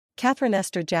Katherine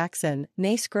Esther Jackson,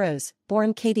 née Screws,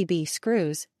 born Kattie B.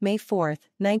 Screws, May 4,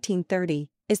 1930,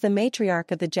 is the matriarch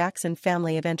of the Jackson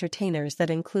family of entertainers that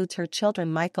includes her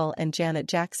children Michael and Janet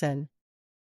Jackson.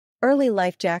 Early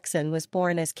life: Jackson was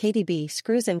born as Kattie B.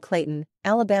 Screws in Clayton,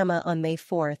 Alabama on May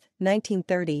 4,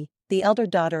 1930, the elder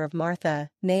daughter of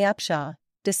Martha, née Upshaw,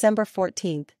 December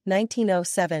 14,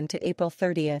 1907 to April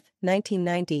 30,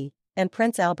 1990, and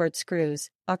Prince Albert Screws,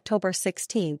 October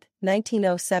 16,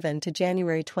 1907 to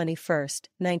January 21,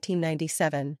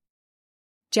 1997.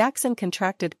 Jackson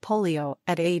contracted polio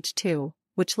at age 2,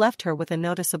 which left her with a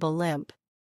noticeable limp.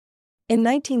 In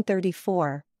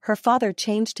 1934, her father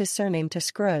changed his surname to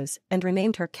Screws and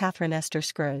renamed her Katherine Esther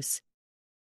Screws.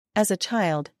 As a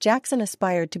child, Jackson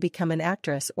aspired to become an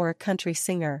actress or a country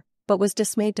singer, but was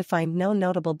dismayed to find no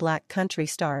notable black country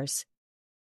stars.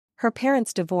 Her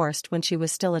parents divorced when she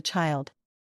was still a child.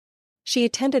 She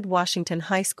attended Washington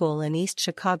High School in East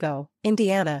Chicago,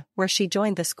 Indiana, where she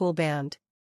joined the school band.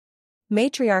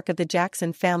 Matriarch of the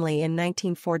Jackson family: in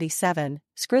 1947,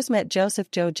 Screws met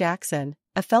Joseph Joe Jackson,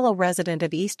 a fellow resident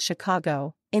of East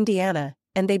Chicago, Indiana,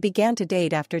 and they began to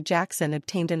date after Jackson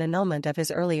obtained an annulment of his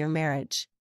earlier marriage.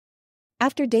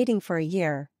 After dating for a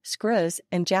year, Screws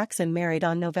and Jackson married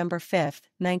on November 5,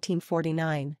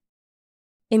 1949.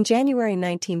 In January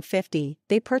 1950,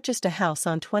 they purchased a house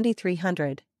on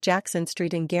 2300 Jackson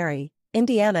Street in Gary,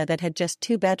 Indiana that had just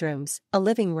 2 bedrooms, a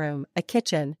living room, a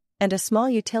kitchen, and a small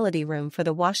utility room for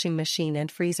the washing machine and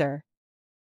freezer.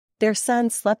 Their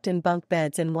sons slept in bunk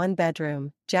beds in one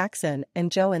bedroom, Jackson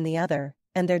and Joe in the other,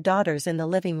 and their daughters in the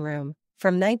living room.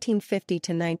 From 1950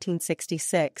 to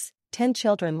 1966, 10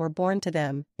 children were born to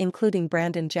them, including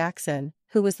Brandon Jackson,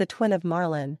 who was the twin of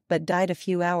Marlon but died a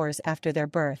few hours after their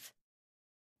birth.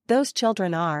 Those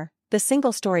children are: the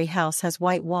single-story house has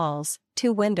white walls,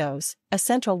 2 windows, a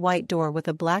central white door with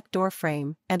a black door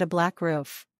frame, and a black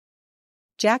roof.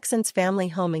 Jackson's family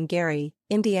home in Gary,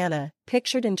 Indiana,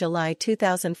 pictured in July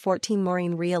 2014.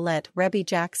 Maureen Riolette Rebby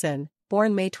Jackson,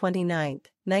 born May 29,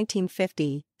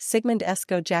 1950, Sigmund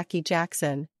Esco Jackie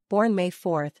Jackson, born May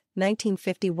 4,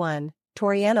 1951,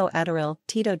 Toriano Adderall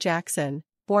Tito Jackson,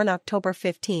 born October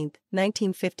 15,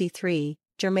 1953,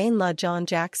 Jermaine La John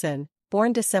Jackson,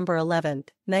 born December 11,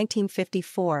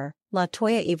 1954, La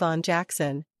Toya Yvonne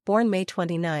Jackson, born May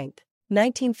 29,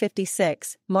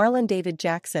 1956, Marlon David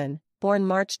Jackson, born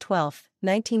March 12,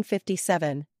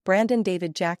 1957, Brandon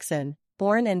David Jackson,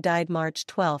 born and died March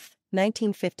 12,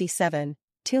 1957,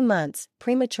 2 months,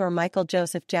 premature Michael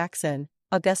Joseph Jackson,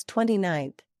 August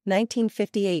 29,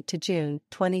 1958 to June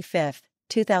 25,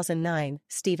 2009,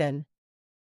 Stephen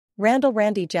Randall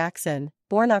Randy Jackson,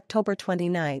 born October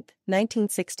 29,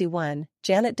 1961,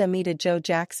 Janet Damita Joe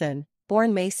Jackson,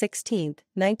 born May 16,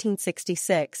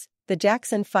 1966, the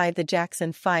Jackson 5. The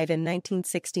Jackson 5 in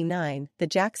 1969. The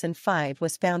Jackson 5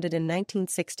 was founded in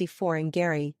 1964 in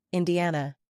Gary,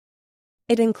 Indiana.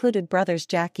 It included brothers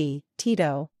Jackie,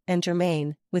 Tito, and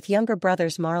Jermaine, with younger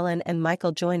brothers Marlon and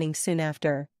Michael joining soon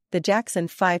after. The Jackson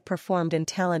 5 performed in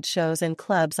talent shows and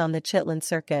clubs on the Chitlin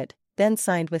circuit, then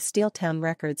signed with Steeltown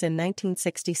Records in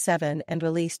 1967 and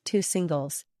released 2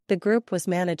 singles. The group was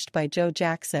managed by Joe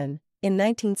Jackson. In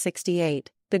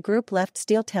 1968, the group left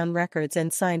Steeltown Records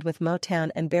and signed with Motown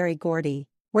and Berry Gordy,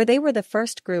 where they were the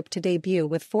first group to debut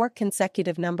with 4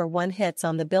 consecutive #1 hits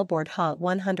on the Billboard Hot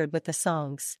 100 with the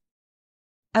songs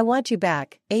I Want You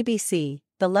Back, ABC,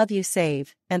 The Love You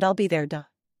Save, and I'll Be There.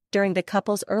 During the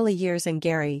couple's early years in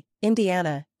Gary,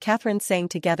 Indiana, Katherine sang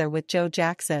together with Joe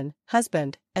Jackson,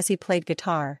 husband, as he played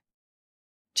guitar.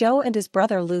 Joe and his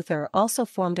brother Luther also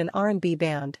formed an R&B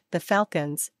band, the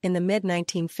Falcons, in the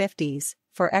mid-1950s,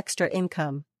 for extra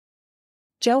income.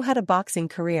 Joe had a boxing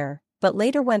career, but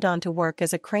later went on to work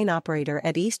as a crane operator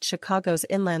at East Chicago's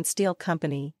Inland Steel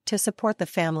Company. To support the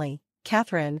family,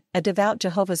 Katherine, a devout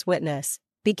Jehovah's Witness,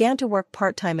 began to work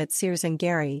part-time at Sears and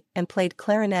Gary and played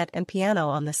clarinet and piano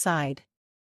on the side.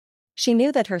 She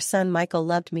knew that her son Michael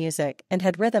loved music and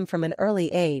had rhythm from an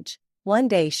early age. One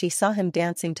day she saw him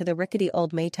dancing to the rickety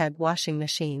old Maytag washing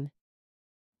machine.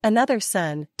 Another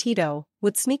son, Tito,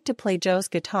 would sneak to play Joe's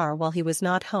guitar while he was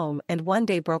not home and one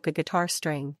day broke a guitar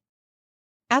string.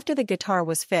 After the guitar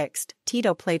was fixed,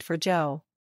 Tito played for Joe.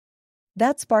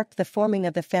 That sparked the forming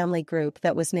of the family group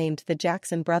that was named the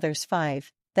Jackson Brothers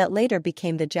 5, that later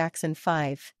became the Jackson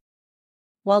 5.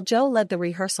 While Joe led the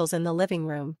rehearsals in the living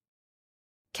room,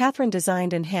 Katherine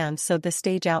designed and hand-sewed the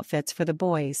stage outfits for the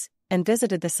boys, and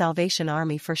visited the Salvation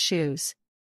Army for shoes.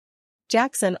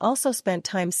 Jackson also spent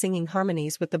time singing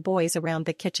harmonies with the boys around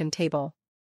the kitchen table.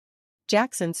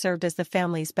 Jackson served as the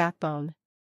family's backbone.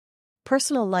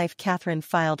 Personal life: Katherine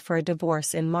filed for a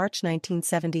divorce in March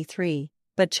 1973,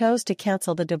 but chose to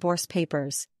cancel the divorce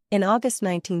papers. In August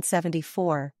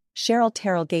 1974, Cheryl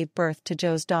Terrell gave birth to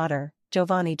Joe's daughter,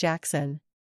 Giovanni Jackson.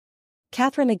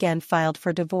 Katherine again filed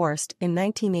for divorce in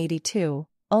 1982,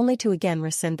 only to again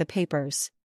rescind the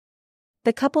papers.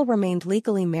 The couple remained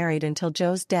legally married until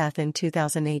Joe's death in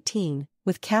 2018,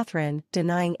 with Katherine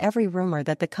denying every rumor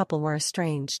that the couple were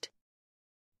estranged.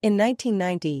 In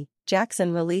 1990,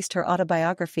 Jackson released her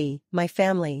autobiography, My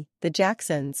Family, The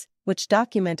Jacksons, which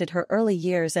documented her early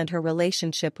years and her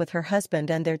relationship with her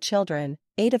husband and their children,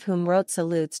 8 of whom wrote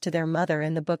salutes to their mother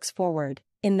in the book's foreword.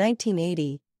 In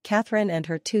 1980, Katherine and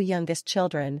her 2 youngest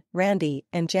children, Randy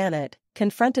and Janet,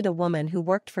 confronted a woman who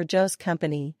worked for Joe's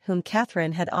company, whom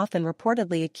Katherine had often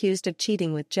reportedly accused of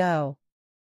cheating with Joe.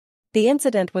 The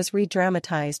incident was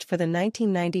re-dramatized for the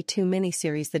 1992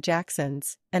 miniseries The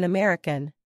Jacksons, An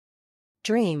American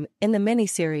Dream. In the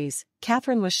miniseries,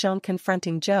 Katherine was shown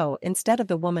confronting Joe instead of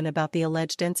the woman about the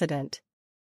alleged incident.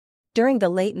 During the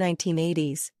late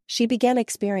 1980s, she began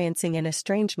experiencing an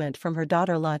estrangement from her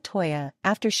daughter LaToya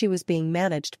after she was being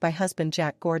managed by husband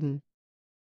Jack Gordon.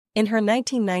 In her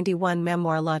 1991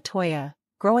 memoir LaToya,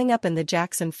 Growing Up in the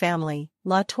Jackson Family,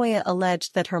 LaToya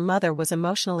alleged that her mother was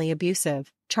emotionally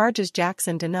abusive, charges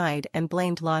Jackson denied and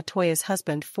blamed LaToya's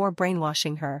husband for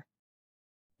brainwashing her.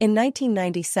 In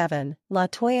 1997,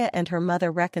 LaToya and her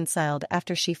mother reconciled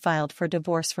after she filed for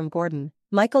divorce from Gordon.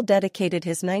 Michael dedicated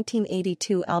his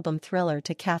 1982 album Thriller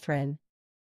to Katherine.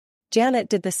 Janet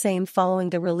did the same following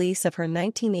the release of her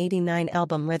 1989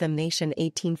 album Rhythm Nation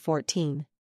 1814.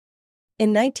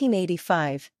 In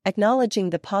 1985,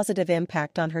 acknowledging the positive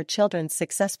impact on her children's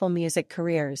successful music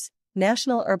careers,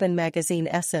 National Urban Magazine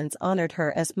Essence honored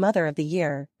her as Mother of the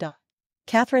Year.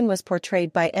 Katherine was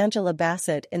portrayed by Angela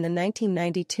Bassett in the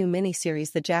 1992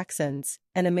 miniseries The Jacksons,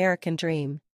 An American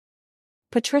Dream.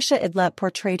 Patricia Idlep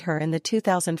portrayed her in the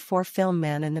 2004 film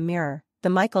Man in the Mirror,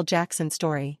 The Michael Jackson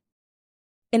Story.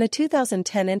 In a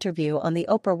 2010 interview on The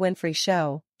Oprah Winfrey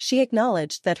Show, she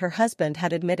acknowledged that her husband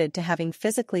had admitted to having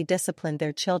physically disciplined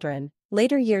their children.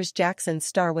 Later years Jackson's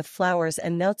star with flowers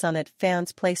and notes on it.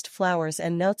 Fans placed flowers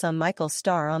and notes on Michael's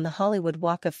star on the Hollywood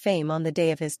Walk of Fame on the day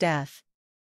of his death.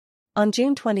 On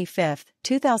June 25,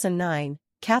 2009,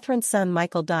 Katherine's son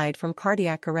Michael died from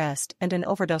cardiac arrest and an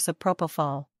overdose of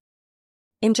propofol.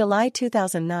 In July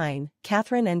 2009,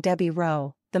 Katherine and Debbie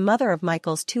Rowe, the mother of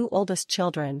Michael's 2 oldest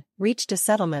children, reached a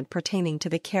settlement pertaining to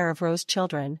the care of Rowe's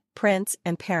children, Prince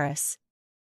and Paris.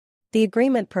 The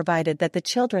agreement provided that the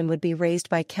children would be raised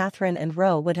by Katherine and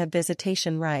Rowe would have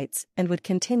visitation rights and would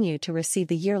continue to receive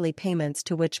the yearly payments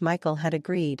to which Michael had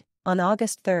agreed. On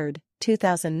August 3,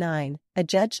 2009, a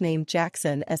judge named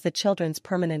Jackson as the children's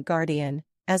permanent guardian.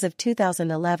 As of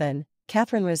 2011,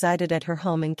 Katherine resided at her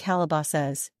home in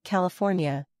Calabasas,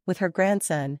 California, with her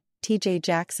grandson, T.J.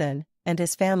 Jackson, and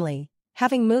his family,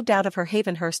 having moved out of her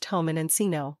Havenhurst home in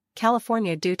Encino,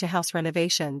 California due to house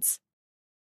renovations.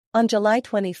 On July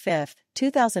 25,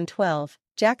 2012,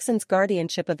 Jackson's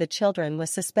guardianship of the children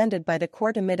was suspended by the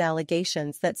court amid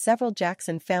allegations that several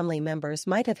Jackson family members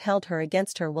might have held her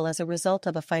against her will as a result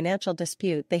of a financial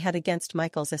dispute they had against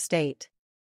Michael's estate.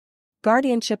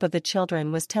 Guardianship of the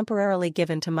children was temporarily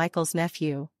given to Michael's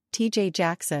nephew, T.J.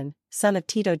 Jackson, son of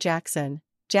Tito Jackson.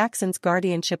 Jackson's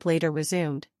guardianship later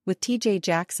resumed, with T.J.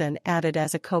 Jackson added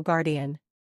as a co-guardian.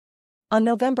 On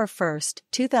November 1,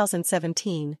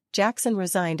 2017, Jackson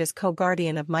resigned as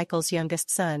co-guardian of Michael's youngest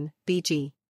son,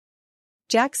 B.G.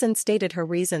 Jackson stated her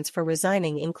reasons for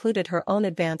resigning included her own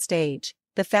advanced age,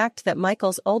 the fact that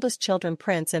Michael's oldest children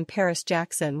Prince and Paris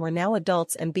Jackson were now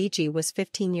adults and B.G. was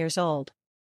 15 years old.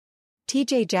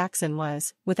 T.J. Jackson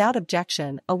was, without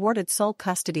objection, awarded sole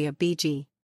custody of B.G.